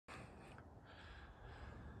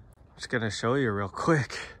Just gonna show you real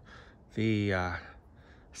quick the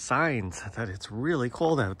signs that it's really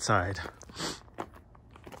cold outside.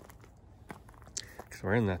 Because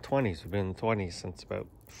we're in the 20s. We've been in the 20s since about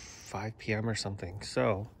 5 p.m. or something.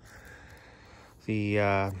 So the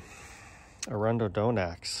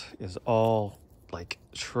Arundinodonax is all like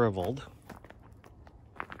shriveled.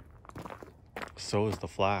 So is the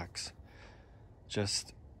flax.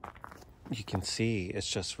 Just, you can see it's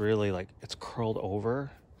just really like it's curled over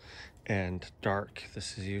and dark.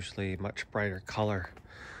 This is usually much brighter color.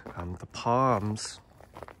 The palms,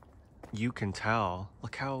 you can tell,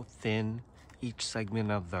 look how thin each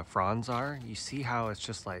segment of the fronds are. You see how it's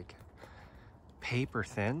just like paper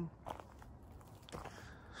thin?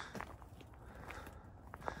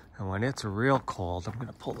 And when it's real cold, I'm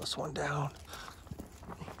gonna pull this one down.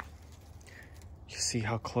 You see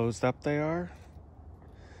how closed up they are?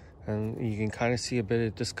 And you can kind of see a bit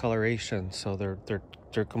of discoloration. So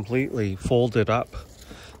they're completely folded up.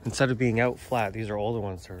 Instead of being out flat, these are older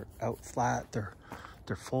ones, they're out flat, they're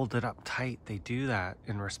folded up tight. They do that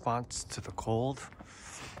in response to the cold.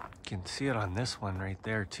 You can see it on this one right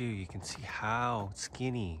there too. You can see how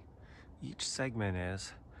skinny each segment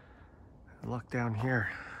is. And look down here.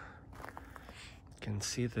 You can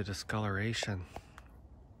see the discoloration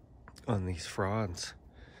on these fronds.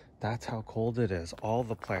 That's how cold it is. All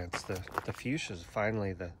the plants, the fuchsias,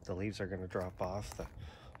 finally the leaves are going to drop off. The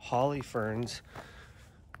holly ferns,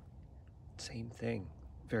 same thing,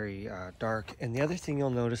 very dark. And the other thing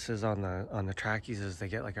you'll notice is on the trachys is they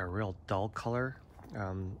get like a real dull color,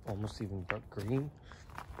 almost even dark green.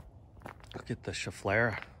 Look at the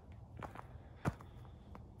Schefflera,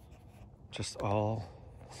 just all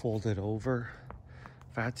folded over.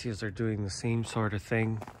 Fatsias are doing the same sort of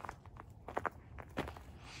thing.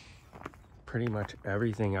 Pretty much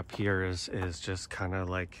everything up here is just kind of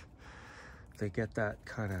like, they get that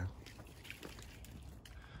kind of,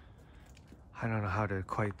 I don't know how to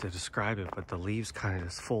quite to describe it, but the leaves kind of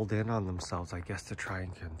just fold in on themselves, I guess, to try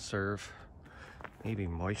and conserve maybe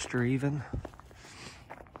moisture even.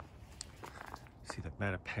 See, the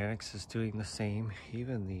Metapanax is doing the same.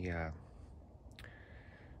 Even the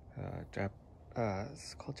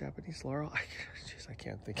it's called Japanese laurel. Jeez, I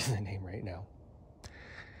can't think of the name right now.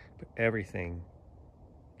 But everything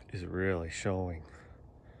is really showing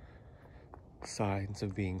signs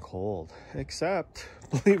of being cold, except,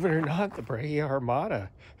 believe it or not, the Brahia armata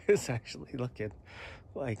is actually looking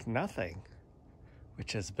like nothing,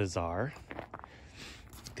 which is bizarre.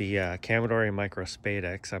 The Camidori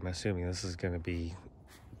microspadex, I'm assuming this is going to be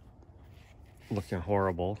looking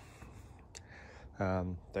horrible.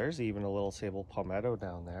 There's even a little sable palmetto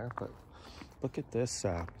down there, but look at this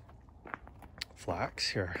flax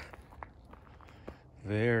here.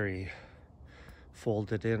 Very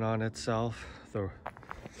folded in on itself. The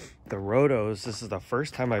rhodos, this is the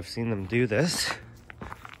first time I've seen them do this.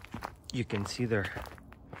 You can see they're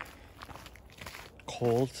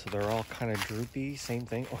cold, so they're all kind of droopy. Same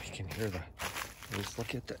thing. Oh, you can hear just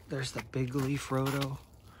look at that. There's the big leaf rhodo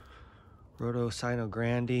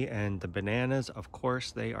sinograndi, and the bananas, of course,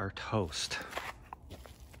 they are toast.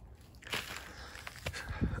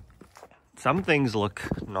 Some things look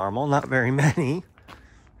normal, not very many.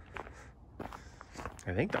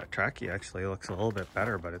 I think that trachea actually looks a little bit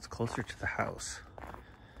better, but it's closer to the house.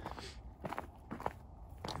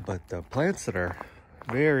 But the plants that are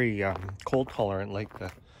very cold tolerant, like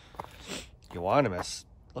the euonymus,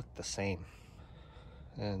 look the same.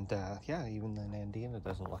 And yeah, even the Nandina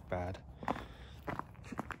doesn't look bad.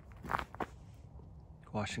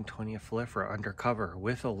 Washingtonia foliifera undercover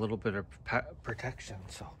with a little bit of protection,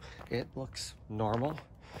 so it looks normal.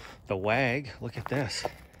 The wag, look at this.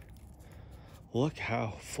 Look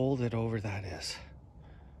how folded over that is.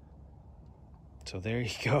 So there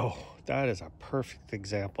you go. That is a perfect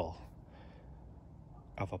example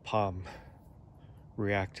of a palm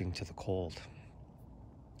reacting to the cold.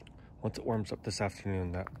 Once it warms up this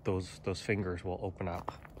afternoon, those fingers will open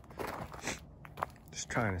up. Just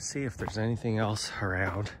trying to see if there's anything else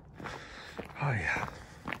around. Oh yeah.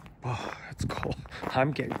 Oh, it's cold.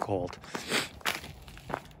 I'm getting cold.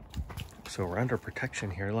 So we're under protection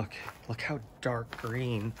here. Look how dark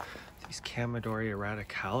green these Camidori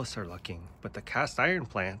radicalis are looking. But the cast iron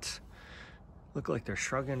plants look like they're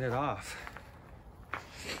shrugging it off.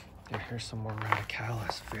 Yeah, here's some more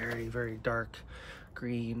radicalis. Very, very dark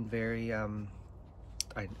green. Very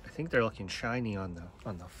I think they're looking shiny on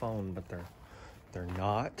the phone, but they're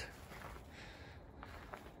not.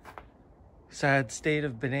 Sad state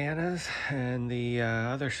of bananas, and the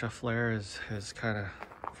other Schefflera is kind of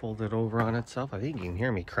folded over on itself. I think you can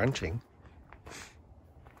hear me crunching.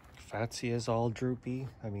 Fatsia is all droopy.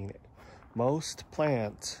 I mean, most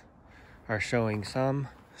plants are showing some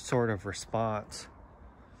sort of response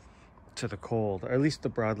to the cold, or at least the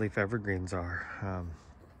broadleaf evergreens are.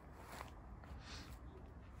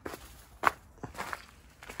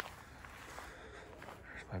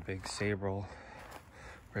 There's my big Sabril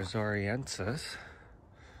Rosariensis,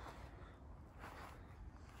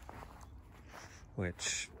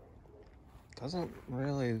 which doesn't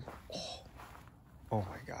really, oh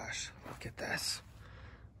my gosh, look at this.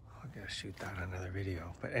 I'm gonna shoot that on another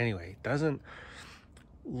video. But anyway, it doesn't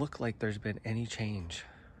look like there's been any change.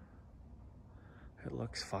 It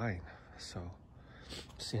looks fine. So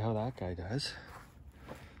see how that guy does.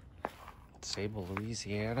 Sable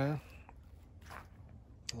Louisiana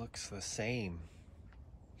looks the same.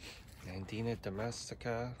 Andina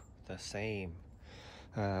domestica, the same.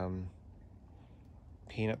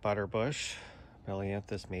 Peanut butter bush,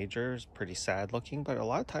 Melianthus major, is pretty sad looking, but a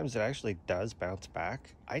lot of times it actually does bounce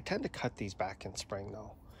back. I tend to cut these back in spring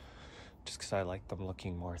though, just because I like them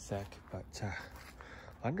looking more thick. But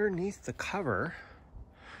underneath the cover,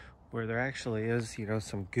 where there actually is, you know,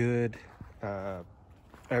 some good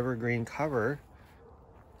evergreen cover,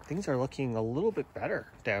 things are looking a little bit better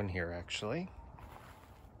down here actually.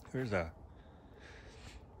 Here's a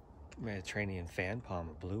Mediterranean fan palm,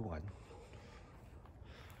 a blue one.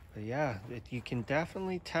 But yeah, you can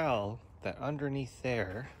definitely tell that underneath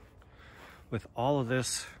there, with all of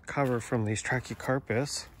this cover from these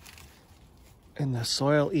Trachycarpus, and the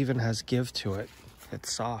soil even has give to it,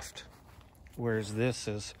 it's soft. Whereas this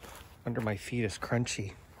is, under my feet, is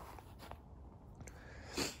crunchy.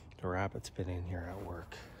 The rabbit's been in here at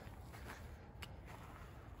work.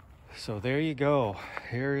 So there you go.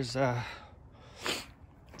 Here's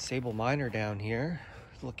Sable Minor down here,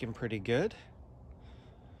 looking pretty good.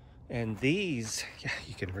 And these, yeah,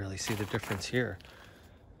 you can really see the difference here.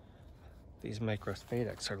 These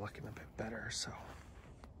Microspadics are looking a bit better, so.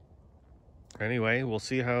 Anyway, we'll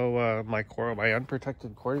see how my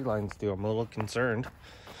unprotected cordylines do. I'm a little concerned.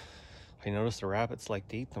 I noticed the rabbits like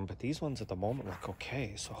to eat them, but these ones at the moment look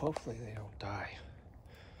okay, so hopefully they don't die.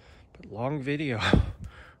 But long video,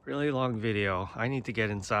 really long video. I need to get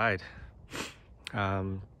inside.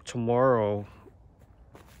 Tomorrow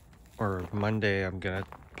or Monday, I'm gonna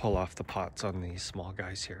pull off the pots on these small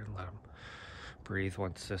guys here and let them breathe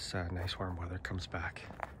once this nice warm weather comes back.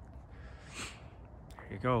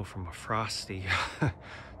 There you go, from a frosty,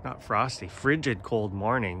 not frosty, frigid cold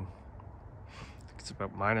morning. It's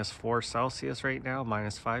about -4 Celsius right now,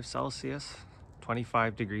 -5 Celsius.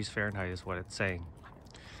 25 degrees Fahrenheit is what it's saying.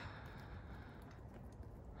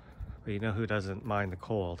 But you know who doesn't mind the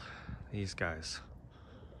cold? These guys.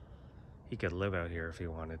 He could live out here if he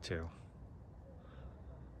wanted to.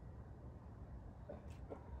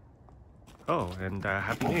 Oh, and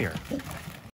Happy New Year.